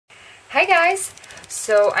Hi guys!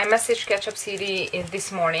 So I messaged Ketchup CD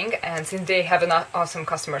this morning, and since they have an awesome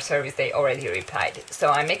customer service, they already replied. So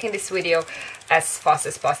I'm making this video as fast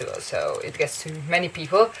as possible so it gets to many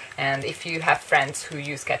people, and if you have friends who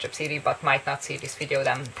use Ketchup CD but might not see this video,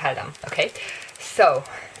 then tell them, okay? So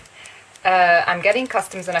I'm getting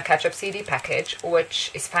customs on a Ketchup CD package,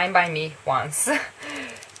 which is fine by me once.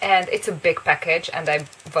 And it's a big package, and I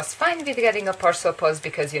was fine with getting a parcel post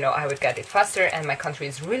because, you know, I would get it faster, and my country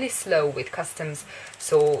is really slow with customs,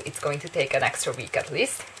 so it's going to take an extra week at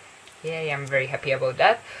least. Yay, I'm very happy about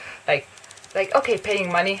that. Like, okay,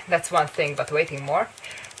 paying money, that's one thing, but waiting more.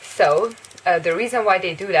 So, the reason why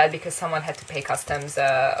they do that, because someone had to pay customs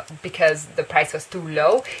because the price was too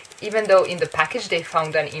low, even though in the package they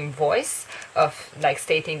found an invoice of like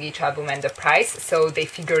stating each album and the price, so they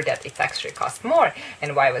figured that it actually cost more,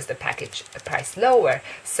 and why was the package price lower.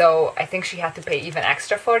 So I think she had to pay even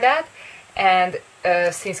extra for that. And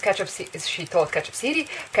since she told Ketchup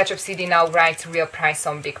CD now writes real price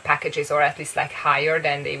on big packages, or at least like higher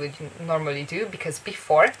than they would normally do, because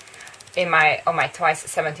before on my twice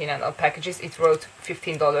 17 and up packages it wrote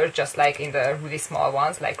 $15, just like in the really small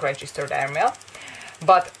ones like registered airmail.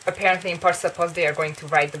 But apparently in parcel post they are going to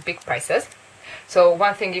write the big prices. So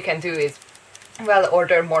one thing you can do is, well,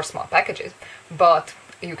 order more small packages, but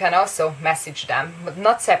you can also message them, but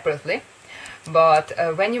not separately. But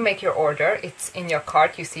when you make your order, it's in your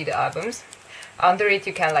cart, you see the albums. Under it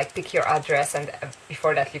you can like pick your address, and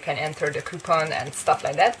before that you can enter the coupon and stuff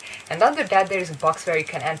like that. And under that there is a box where you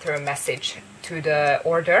can enter a message to the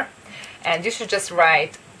order, and you should just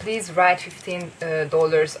write, please write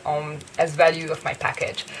 $15 on as value of my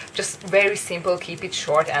package. Just very simple, keep it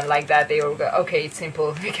short, and like that they will go, okay, it's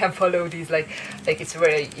simple, we can follow these, like it's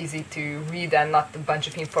very easy to read and not a bunch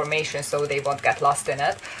of information, so they won't get lost in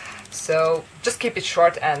it. So just keep it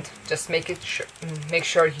short and just make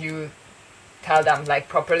sure you tell them like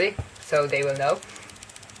properly, so they will know.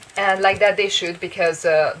 And like that they should, because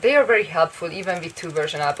they are very helpful even with 2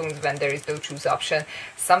 version albums when there is no choose option.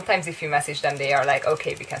 Sometimes if you message them they are like,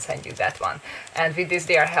 okay, we can send you that one. And with this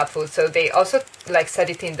they are helpful, so they also like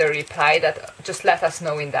said it in the reply that just let us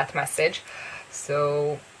know in that message.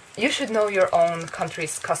 So you should know your own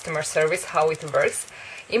country's customer service, how it works.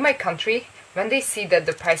 In my country, when they see that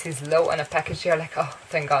the price is low on a package, they are like, oh,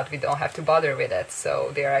 thank God, we don't have to bother with it.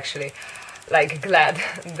 So they are actually like glad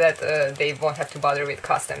that they won't have to bother with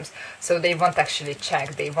customs. So they won't actually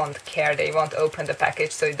check, they won't care, they won't open the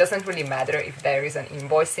package. So it doesn't really matter if there is an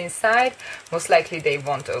invoice inside, most likely they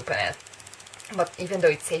won't open it. But even though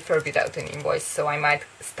it's safer without an invoice, so I might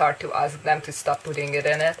start to ask them to stop putting it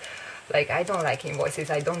in it. Like, I don't like invoices,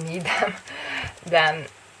 I don't need them. Then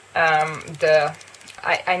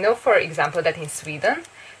I know, for example, that in Sweden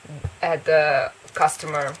at the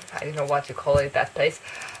customer, I don't know what you call it, that place,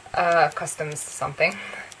 customs something,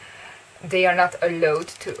 they are not allowed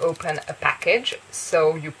to open a package,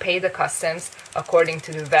 so you pay the customs according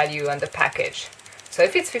to the value on the package. So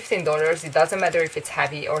if it's $15, it doesn't matter if it's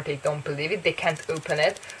heavy or they don't believe it, they can't open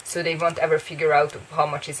it, so they won't ever figure out how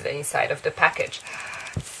much is the inside of the package.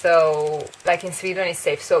 So like in Sweden it's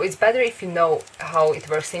safe. So it's better if you know how it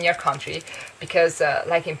works in your country, because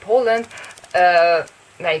like in Poland,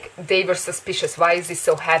 like they were suspicious, why is this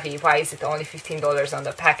so heavy, why is it only $15 on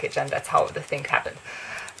the package, and that's how the thing happened.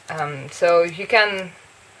 So you can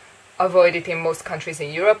avoid it in most countries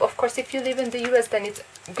in Europe. Of course, if you live in the US, then it's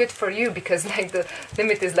good for you, because like the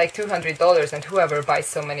limit is like $200, and whoever buys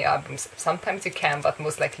so many albums, sometimes you can, but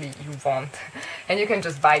most likely you won't. And you can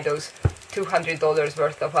just buy those $200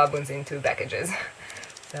 worth of albums in 2 packages.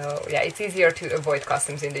 So yeah, it's easier to avoid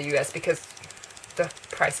customs in the US because the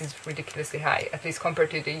price is ridiculously high, at least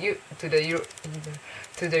compared to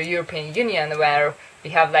the European Union, where we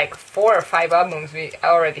have like 4 or 5 albums we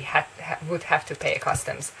already would have to pay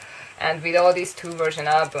customs. And with all these 2 version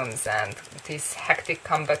albums and these hectic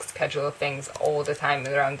comeback schedule things all the time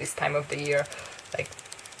around this time of the year, like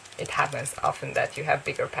it happens often that you have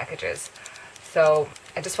bigger packages. So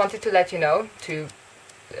I just wanted to let you know to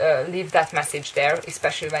leave that message there,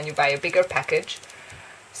 especially when you buy a bigger package.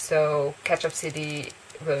 So Ketchup CD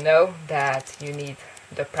will know that you need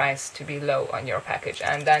the price to be low on your package,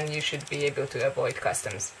 and then you should be able to avoid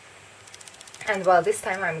customs. And well, this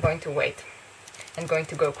time I'm going to wait and going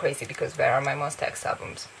to go crazy, because where are my Monster X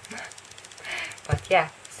albums? But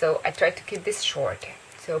yeah, so I tried to keep this short.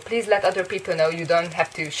 So please let other people know. You don't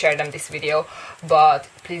have to share them this video, but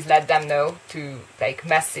please let them know to like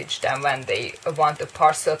message them when they want a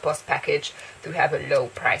parcel post package to have a low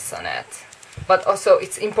price on it. But also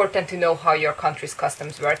it's important to know how your country's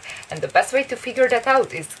customs work, and the best way to figure that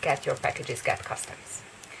out is get your packages, get customs.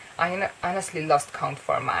 I honestly lost count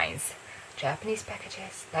for mines. Japanese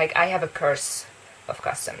packages. Like, I have a curse of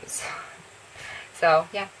customs. So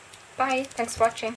yeah, bye, thanks for watching.